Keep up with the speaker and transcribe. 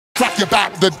crack your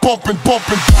back, then bumping.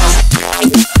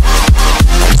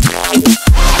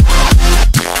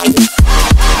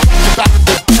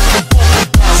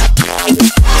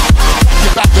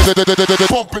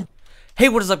 Hey,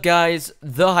 what is up guys?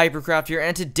 The Hypercraft here,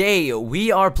 and today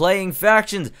we are playing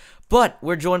Factions, but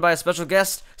we're joined by a special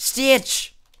guest,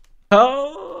 Stitch!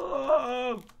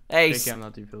 Oh! Hey, I'm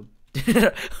not too filled.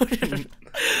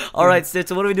 Alright, Stitch,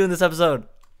 so what are we doing this episode?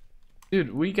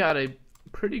 Dude, we got a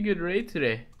pretty good raid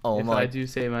today. Oh if my I do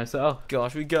say myself.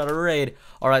 gosh, we got a raid.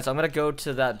 Alright, so I'm gonna go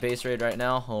to that base raid right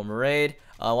now, home raid.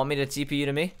 Want me to TP you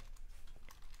to me?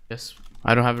 Yes.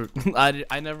 I don't have a...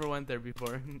 I never went there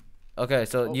before. Okay,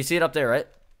 so you see it up there, right?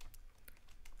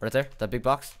 Right there? That big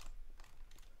box?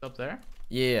 Up there?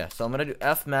 Yeah, so I'm gonna do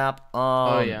F map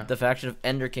yeah. the faction of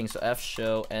Ender Kings. So F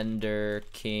show Ender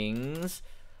Kings.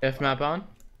 F map on?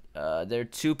 There are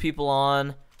 2 people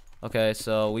on. Okay,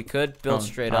 so we could build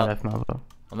straight up. F map on.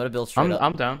 I'm gonna build straight up.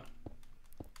 I'm down.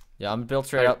 Yeah, I'm gonna build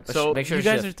straight up. So make sure you to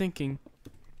guys shift. are thinking.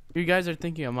 You guys are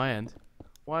thinking on my end.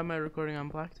 Why am I recording on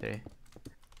black today?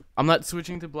 I'm not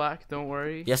switching to black. Don't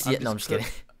worry. Yes, yeah. No, I'm just kidding.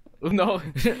 No,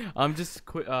 I'm just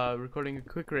recording a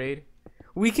quick raid.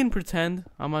 We can pretend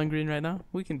I'm on green right now.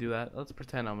 We can do that. Let's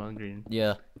pretend I'm on green.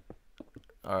 Yeah.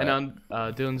 All right. And on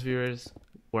Dylan's viewers,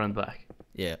 we're on black.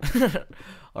 Yeah.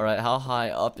 All right. How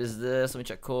high up is this? Let me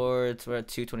check chords. We're at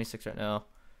 226 right now.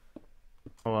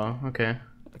 Oh wow. Okay.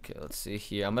 Okay. Let's see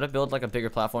here. I'm gonna build like a bigger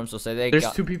platform. So say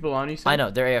There's 2 people on you. I know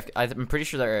they're AFK. I'm pretty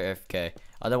sure they're AFK.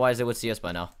 Otherwise, they would see us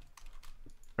by now.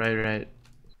 Right.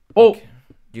 Oh. Okay.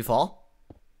 Do you fall?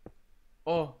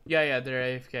 Oh yeah.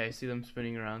 They're AFK. I see them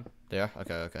spinning around. They are.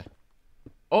 Okay.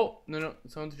 Oh no.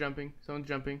 Someone's jumping. They're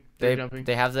jumping.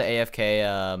 They have the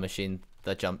AFK machine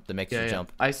that makes you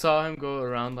jump. I saw him go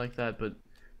around like that, but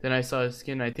then I saw his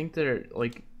skin. I think they're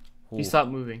like, he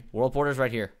stopped moving. World border's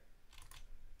right here.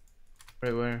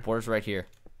 Right where? Border's right here.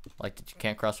 Like you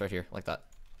can't cross right here like that.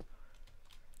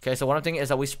 Okay, so what I'm thinking is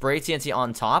that we spray TNT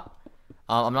on top.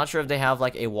 I'm not sure if they have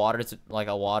like a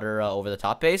water over the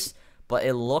top base, but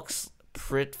it looks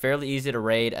fairly easy to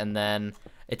raid, and then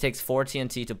it takes 4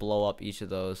 TNT to blow up each of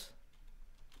those.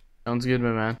 Sounds good,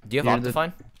 my man. Do you have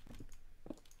Optifine?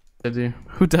 I do.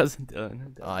 Who doesn't?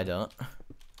 I don't.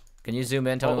 Can you zoom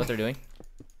in? Tell me what they're doing.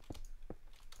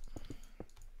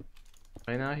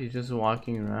 Right now, he's just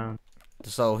walking around.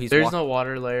 So there's no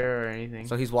water layer or anything.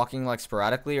 So he's walking like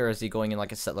sporadically, or is he going in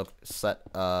like a set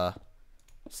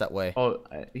way? Oh,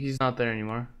 he's not there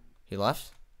anymore. He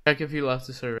left? Check if he left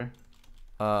the server.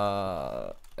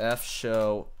 F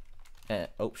show.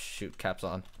 Oh shoot, caps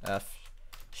on. F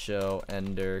show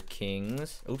Ender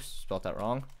Kings. Oops, spelled that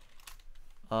wrong.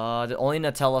 The only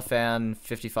Nutella fan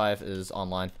 55 is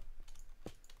online.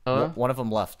 One of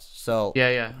them left. So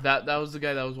yeah. That was the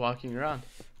guy that was walking around.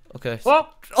 Okay.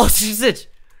 Oh, she's it.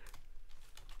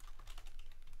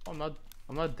 I'm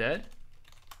not dead.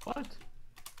 What?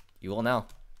 You will now.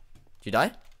 Did you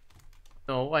die?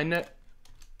 No, I know.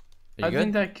 How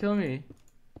didn't that kill me?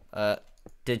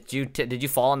 Did you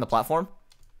fall on the platform?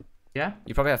 Yeah.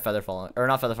 You probably have feather falling, or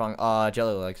not feather falling.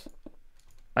 Jelly legs.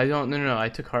 I don't. No. I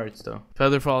took hearts though.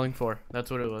 Feather falling 4. That's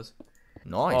what it was.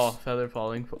 Nice. Oh, feather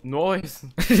falling 4. Noise.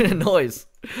 Noise.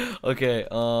 Okay.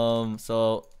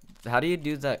 So how do you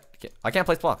do that? I can't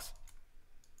place blocks.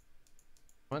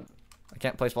 What? I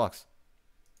can't place blocks.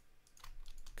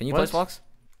 Can you place blocks?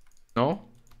 No.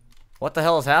 What the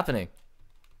hell is happening?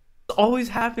 It always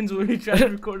happens when we try to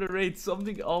record a raid.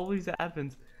 Something always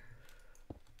happens.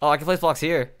 Oh, I can place blocks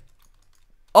here.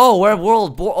 Oh, we're at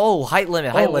world. Oh, height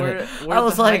limit. Height limit. We're I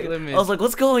was like, limit.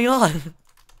 what's going on?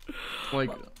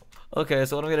 Like. Okay,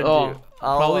 so what I'm gonna do?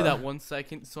 Probably that 1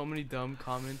 second. So many dumb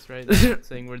comments right now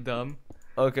saying we're dumb.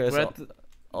 Okay, so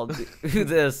I'll do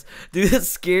this. Dude, that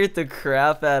scared the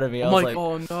crap out of me. I'm like,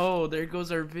 oh no, there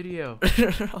goes our video.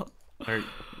 Alright,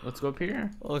 let's go up here.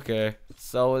 Okay,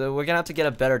 so we're gonna have to get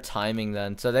a better timing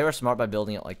then. So they were smart by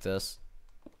building it like this.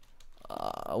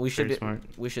 We should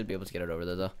be able to get it over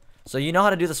there though. So you know how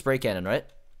to do the spray cannon, right?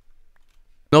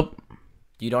 Nope.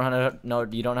 You don't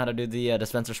know how to do the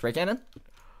dispenser spray cannon?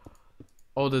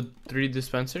 Oh, the 3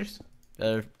 dispensers?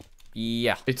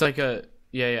 Yeah. It's like a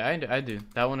I do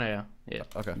that one. Yeah.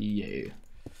 Okay. Yeah.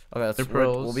 Okay,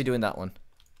 we'll be doing that one.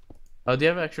 Do you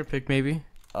have an extra pick maybe?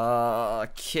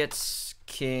 Kits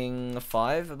King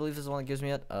 5, I believe is the one that gives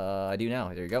me it. I do now.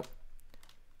 There you go.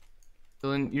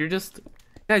 Dylan, you're just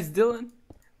guys. Dylan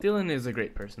is a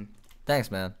great person.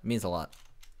 Thanks, man. It means a lot.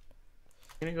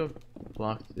 I'm gonna go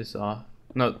block this off.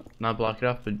 No, not block it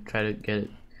off, but try to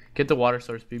get the water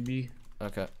source, BB.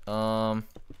 Okay.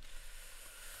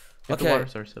 Get the water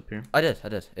source up here. I did.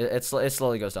 It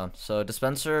slowly goes down. So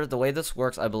dispenser, the way this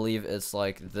works, I believe, is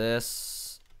like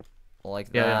this,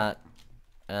 like that,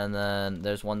 and then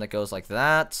there's one that goes like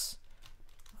that.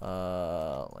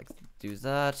 Like do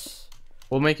that.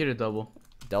 We'll make it a double.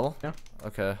 Double? Yeah.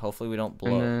 Okay. Hopefully we don't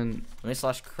blow. And then Let me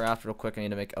slash craft real quick. I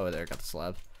need to make. Oh, there, got the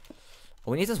slab.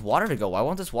 Oh, we need this water to go. Why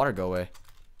won't this water go away?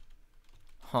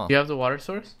 Huh? you have the water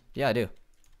source. Yeah, I do.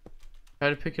 Try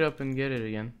to pick it up and get it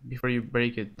again before you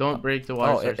break it. Don't break the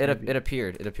water source. It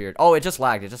appeared. It appeared. Oh, it just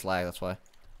lagged. That's why.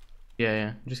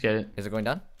 Yeah. Just get it. Is it going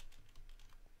down?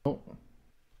 Oh.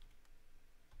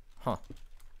 Huh.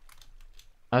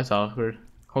 That's awkward.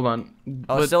 Hold on.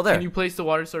 Oh, it's still there. Can you place the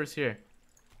water source here?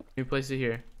 Can you place it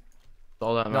here? That's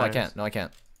all that matters. No, I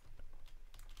can't.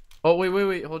 Oh,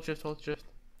 wait. Hold shift.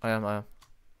 I am.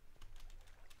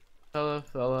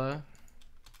 Fella.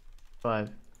 5.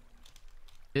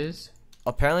 Is?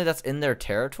 Apparently that's in their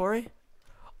territory?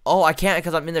 Oh, I can't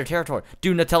because I'm in their territory.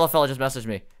 Dude, Nutella fella just messaged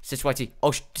me. Stitch YT.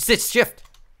 Oh, Stitch, shift.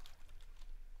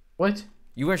 What?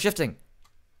 You weren't shifting.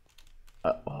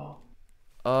 Oh.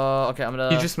 Okay, I'm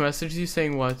gonna... He just messaged you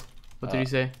saying what? What did he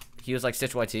say? He was like,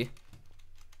 Stitch YT. He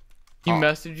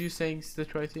messaged you saying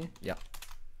Stitch YT? Yeah.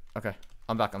 Okay,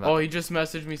 I'm back. Oh, he just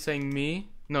messaged me saying me?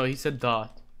 No, he said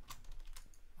dot.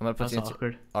 I'm gonna put That's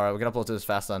awkward. Alright, we gotta upload to this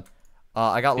fast then.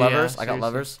 I got levers. Yeah, I got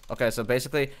levers. Okay, so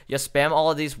basically, you spam all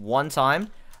of these one time.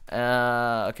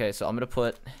 Okay, so I'm gonna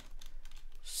put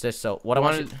Stitch. So what I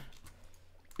want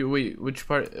you... Wait, which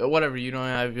part? Whatever. You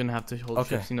don't even have to hold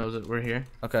shift. He knows that we're here.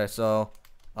 Okay, so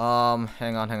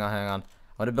hang on. I'm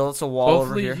gonna build us a wall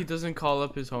over here. Hopefully he doesn't call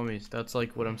up his homies. That's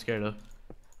like what I'm scared of.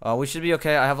 We should be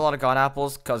okay. I have a lot of god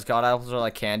apples because god apples are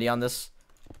like candy on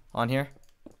here.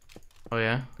 Oh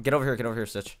yeah. Get over here,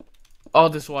 Stitch. Oh,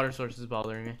 this water source is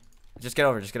bothering me. Just get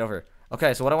over.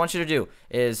 Okay, so what I want you to do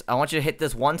is I want you to hit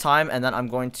this one time, and then I'm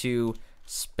going to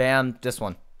spam this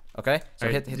one. Okay? So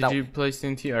right, hit did that. you place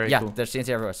TNT? Alright, yeah, cool. there's TNT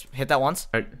everywhere. Hit that once.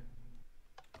 Alright.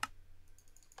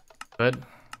 Good.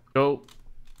 Go.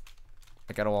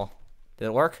 I got a wall. Did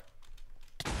it work?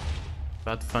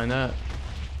 About to find out.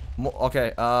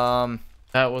 Okay.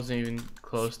 That wasn't even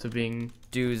close to being.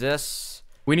 Do this.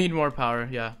 We need more power.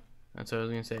 Yeah, that's what I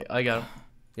was gonna say. I got him.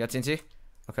 You got TNT?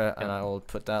 Okay, and I will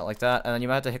put that like that, and then you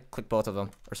might have to click both of them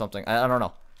or something. I don't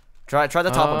know. Try the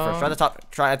top one first. Try the top.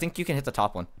 I think you can hit the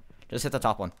top one. Just hit the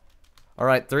top one. All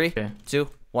right, 3, 2,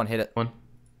 1. Hit it. 1.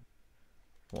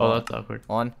 Oh, that's awkward.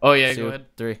 1. Oh yeah, 2, go ahead.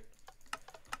 3.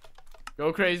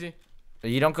 Go crazy.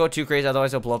 You don't go too crazy,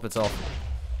 otherwise it'll blow up itself.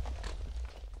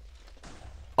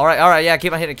 All right. Yeah,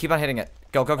 keep on hitting it.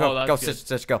 Go. Go,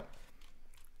 Stitch, go.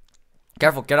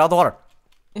 Careful, get out of the water.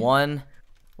 1.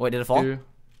 Wait, did it fall? 2.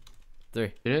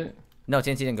 3. Did it? No,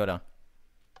 TNT didn't go down.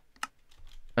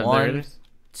 There 1, it is.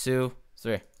 2,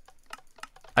 3.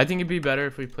 I think it'd be better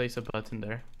if we place a button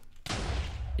there.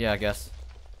 Yeah, I guess.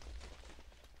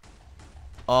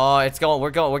 Oh, it's going. We're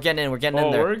getting in. We're getting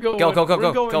in there. We're going. Go.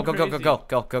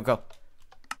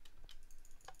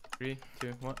 3,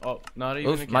 2, 1. Oh, not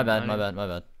even. Oops, my bad.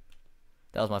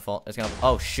 That was my fault. It's gonna.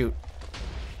 Oh shoot.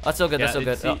 That's so good. Yeah, that's so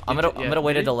good. see, I'm gonna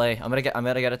wait a delay. I'm gonna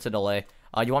get it to delay.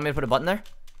 You want me to put a button there?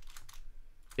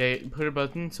 Yeah, put a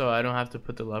button so I don't have to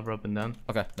put the lever up and down.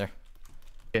 Okay, there.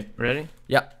 Okay, ready?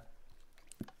 Yeah.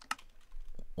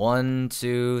 1,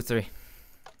 2, 3.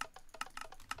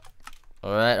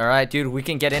 All right, dude. We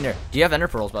can get in there. Do you have ender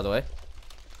pearls, by the way?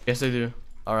 Yes, I do.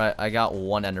 All right, I got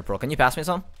 1 ender pearl. Can you pass me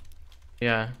some?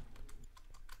 Yeah.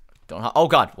 Oh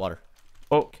God, water.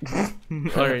 Oh.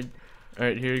 All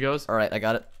right, here it goes. All right, I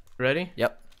got it. Ready?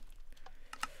 Yep.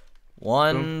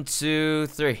 1, Boom. 2,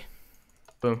 3.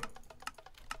 Boom.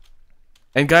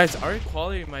 And guys, our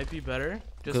quality might be better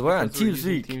just because we're on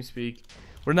using TeamSpeak.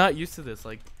 We're not used to this.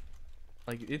 Like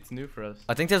it's new for us.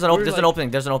 I think there's an opening.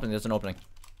 There's an opening. There's an opening.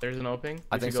 There's an opening.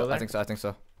 I think so. I think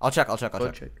so. I'll check. Go check.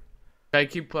 Can I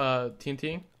keep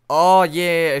TNT? Oh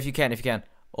yeah, if you can.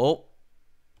 Oh,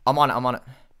 I'm on it.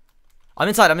 I'm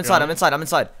inside.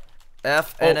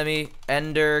 Enemy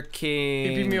Ender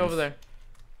King. TP me over there.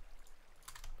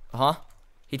 Huh?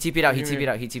 He TP'd out. He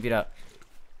TP'd out.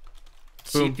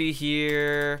 Boom. TP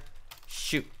here.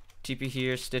 Shoot. TP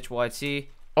here. Stitch YT.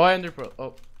 Oh, I ender pro.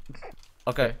 Oh.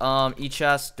 Okay.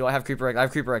 E-chest. Do I have creeper eggs? I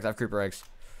have creeper eggs.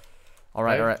 All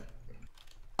right.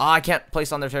 Ah, I can't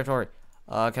place on their territory.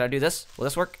 Can I do this? Will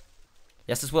this work?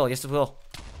 Yes, this will.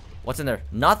 What's in there?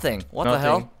 Nothing. What the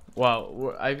hell? Wow.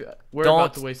 We're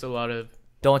about to waste a lot of.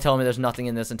 Don't tell me there's nothing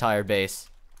in this entire base.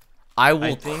 I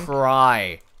will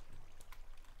cry.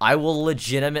 I will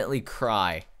legitimately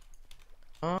cry.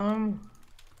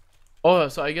 Oh,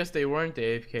 so I guess they weren't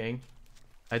AFKing.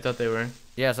 I thought they were.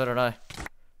 Yeah, so did I.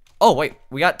 Oh wait,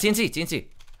 we got TNT.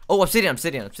 Oh, obsidian.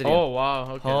 Oh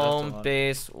wow. Okay. Home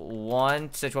base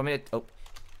 1. Stitch, want me to? Oh,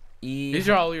 E. These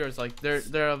are all yours. Like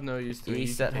they're of no use to me. E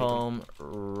set home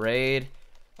raid.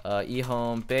 E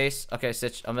home base. Okay,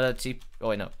 Stitch. I'm gonna Oh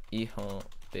wait, no. E home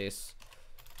base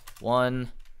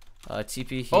 1. TP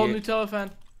here. Oh, Nutella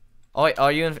fan. Oh wait,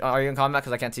 are you in combat?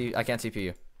 Because I can't TP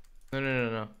you.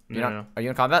 No. Are you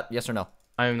in combat? Yes or no?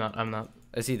 I'm not.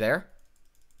 Is he there?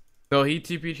 No, he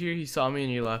TP'd here. He saw me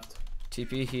and he left.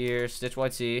 TP here. Stitch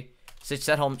white C. Stitch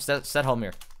set home. Set home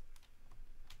here.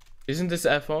 Isn't this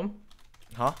F home?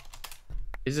 Huh?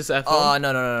 Is this F home?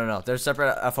 No. There's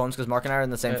separate F homes because Mark and I are in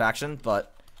the same faction,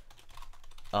 but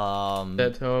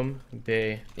Set home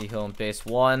bay. E home base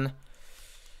 1.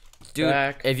 Dude,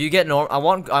 Back. if you get I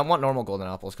want normal golden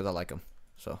apples because I like them.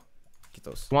 So get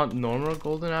those. Want normal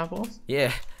golden apples?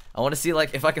 Yeah, I want to see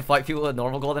like if I can fight people with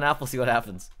normal golden apples. See what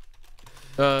happens.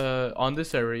 On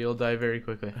this server, you'll die very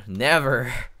quickly.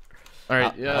 Never. All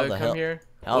right, hell? here.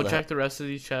 How We'll the check the rest of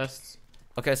these chests.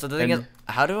 Okay, so the thing is,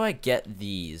 how do I get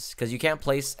these? Because you can't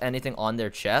place anything on their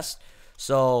chest.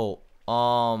 So,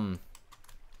 yeah,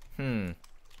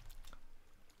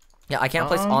 I can't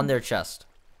place on their chest.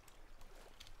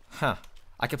 Huh.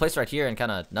 I can place right here and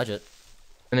kind of nudge it.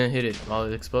 And then hit it while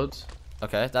it explodes.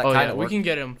 Okay, that Oh kind yeah, of we can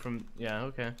get him from. Yeah,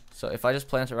 okay. So if I just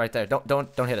plant it right there, don't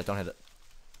hit it,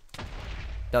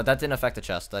 No, that didn't affect the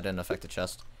chest. Do we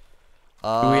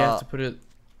have to put it?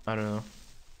 I don't know.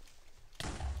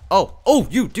 Oh,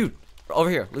 you dude, over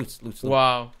here, loot.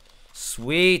 Wow.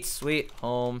 Sweet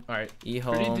home. All right. E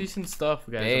home. Pretty decent stuff,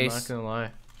 guys. Base. I'm not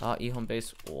gonna lie. E home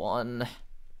base 1.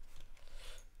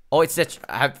 Oh wait, Stitch.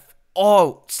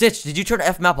 Oh, Stitch, did you turn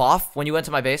F map off when you went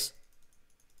to my base?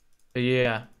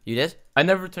 Yeah. You did? I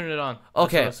never turned it on. That's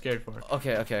Okay. what I was scared for.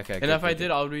 Okay. And if I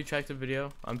did, I'll recheck the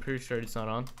video. I'm pretty sure it's not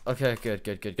on. Okay,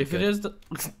 good. If it is,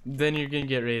 then you're gonna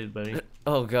get raided, buddy.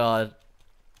 Oh god.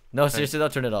 No, seriously,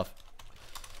 don't turn it off.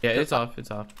 Yeah, it's off.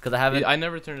 Cause I haven't. I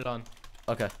never turned it on.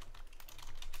 Okay.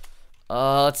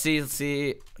 Let's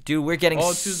see. Dude, we're getting.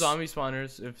 2 zombie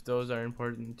spawners if those are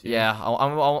important to you. Yeah,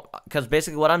 cause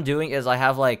basically what I'm doing is I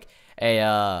have like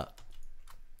a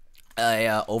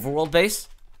overworld base,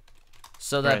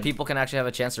 so that people can actually have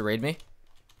a chance to raid me.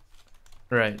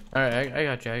 Right. All right. I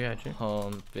got you.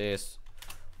 Home base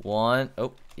 1.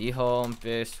 Oh, E home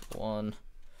base 1.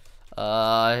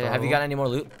 Have you got any more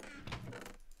loot?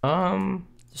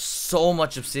 So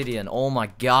much obsidian. Oh my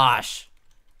gosh.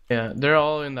 Yeah, they're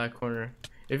all in that corner.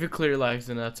 If it clear lags,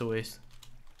 then that's a waste.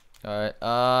 All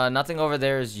right. Nothing over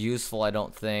there is useful, I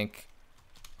don't think.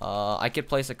 I could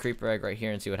place a creeper egg right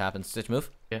here and see what happens. Stitch, move.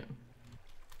 Yeah.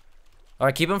 All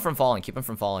right, keep him from falling.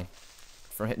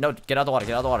 No, get out of the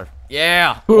water.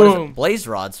 Yeah. Boom. What is it? Blaze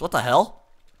rods. What the hell?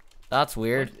 That's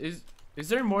weird. Is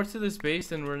there more to this base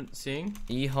than we're seeing?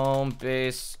 E home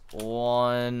base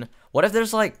 1. What if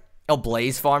there's like a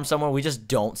blaze farm somewhere we just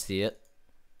don't see it?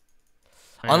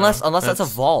 Unless that's a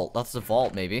vault. That's a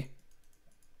vault, maybe.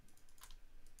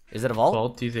 Is it a vault?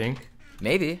 Vault, do you think?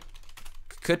 Maybe.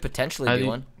 Could potentially be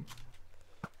one.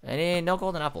 No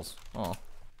golden apples. Oh.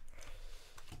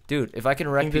 Dude, if I can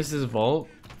wreck. Think this is a vault?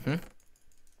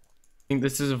 Think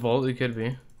this is a vault? It could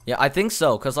be. Yeah, I think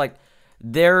so. Cause like,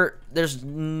 there's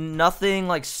nothing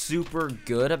like super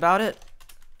good about it.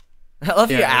 I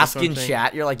love you asking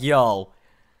chat. You're like, yo,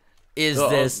 is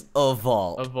this a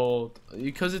vault? A vault,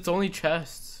 because it's only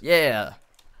chests. Yeah.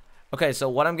 Okay, so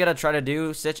what I'm gonna try to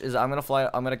do, Stitch, is I'm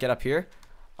gonna get up here.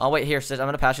 Oh wait, here, Stitch, I'm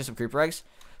gonna pass you some creeper eggs.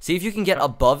 See if you can get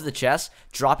above the chest.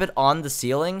 Drop it on the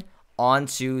ceiling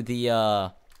onto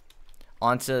the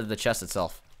chest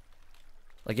itself.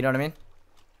 Like, you know what I mean?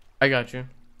 I got you.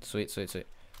 Sweet. All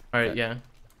right, okay. Yeah.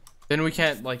 Then we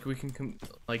can't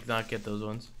not get those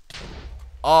ones.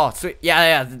 Oh, sweet.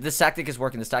 Yeah. This tactic is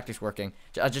working.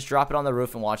 Just drop it on the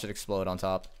roof and watch it explode on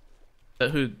top.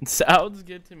 Sounds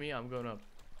good to me. I'm going up.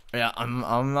 Yeah, I'm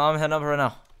heading up right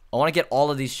now. I want to get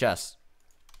all of these chests.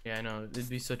 Yeah, I know. It'd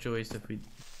be such a waste if we.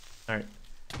 All right.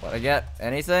 What I get?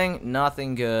 Anything?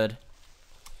 Nothing good.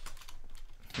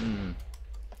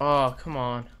 Oh, come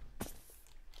on.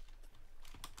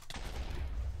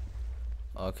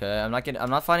 Okay, I'm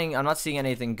not seeing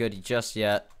anything good just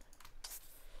yet.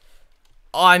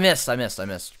 Oh, I missed.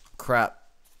 Crap.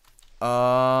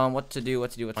 What to do?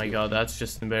 Oh my god, that's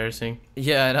just embarrassing.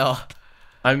 Yeah, I know.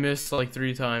 I missed like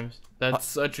 3 times. That's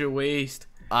such a waste.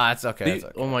 It's okay.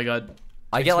 Oh my god.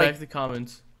 I get like the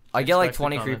comments. I get like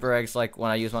 20 creeper eggs like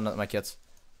when I use one of my kits.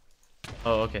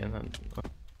 Oh, okay. Then.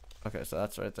 Okay, so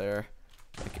that's right there.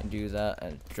 I can do that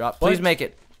and drop. Please make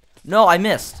it. No, I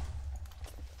missed.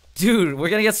 Dude, we're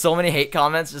gonna get so many hate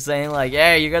comments just saying like,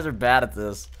 "Hey, you guys are bad at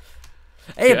this."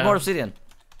 Hey, more obsidian.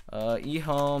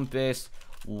 ehome base,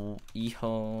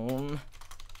 ehome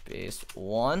base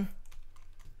 1.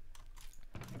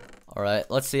 All right,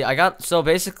 let's see. So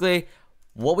basically,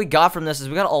 what we got from this is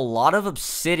we got a lot of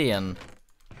obsidian.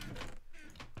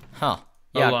 Huh.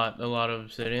 Yeah. A lot of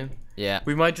obsidian. Yeah.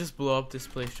 We might just blow up this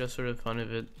place just for the fun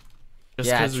of it. Just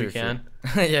Yeah, because true, we can.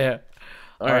 true. Yeah.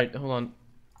 All right, hold on.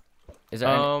 Is there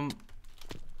any...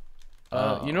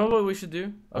 You know what we should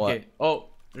do? Okay. What? Oh,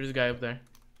 there's a guy up there.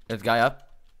 There's a guy up?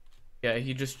 Yeah,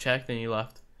 he just checked and he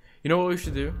left. You know what we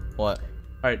should do? What?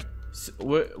 All right. So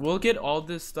we'll get all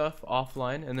this stuff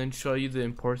offline and then show you the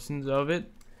importance of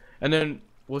it. And then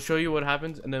we'll show you what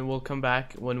happens and then we'll come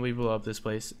back when we blow up this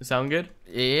place. Sound good?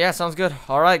 Yeah, sounds good.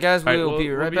 All right, guys, we'll be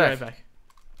right back.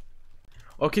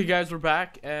 Okay, guys, we're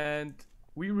back and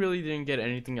we really didn't get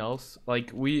anything else.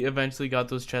 Like, we eventually got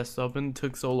those chests open. It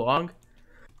took so long.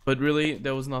 But really,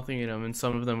 there was nothing in them and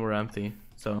some of them were empty.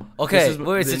 So okay,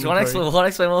 wait, so you want to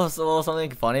explain something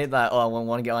funny that when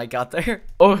one guy got there?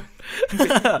 Oh,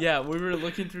 yeah, we were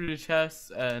looking through the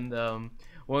chests and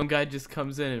one guy just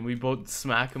comes in and we both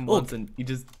smack him once and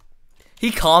he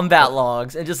combat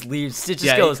logs and just leaves. Stitch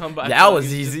just goes, that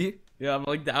was easy. Yeah, I'm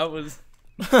like, that was.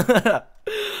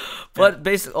 But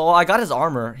basically, I got his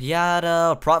armor. He had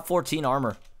Prot 14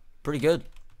 armor, pretty good.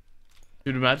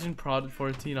 Dude, imagine Prot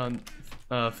 14 on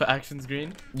Factions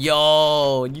Green.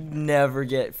 Yo, you never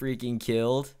get freaking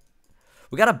killed.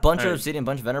 We got a bunch of obsidian,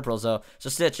 bunch of ender pearls though. So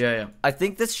Stitch, yeah. I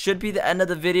think this should be the end of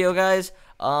the video, guys.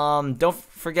 Don't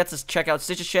forget to check out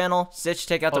Stitch's channel. Stitch,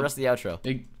 take out the rest of the outro.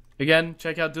 Again,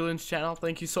 check out Dylan's channel.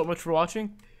 Thank you so much for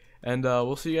watching, and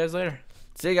we'll see you guys later.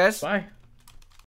 See you guys. Bye.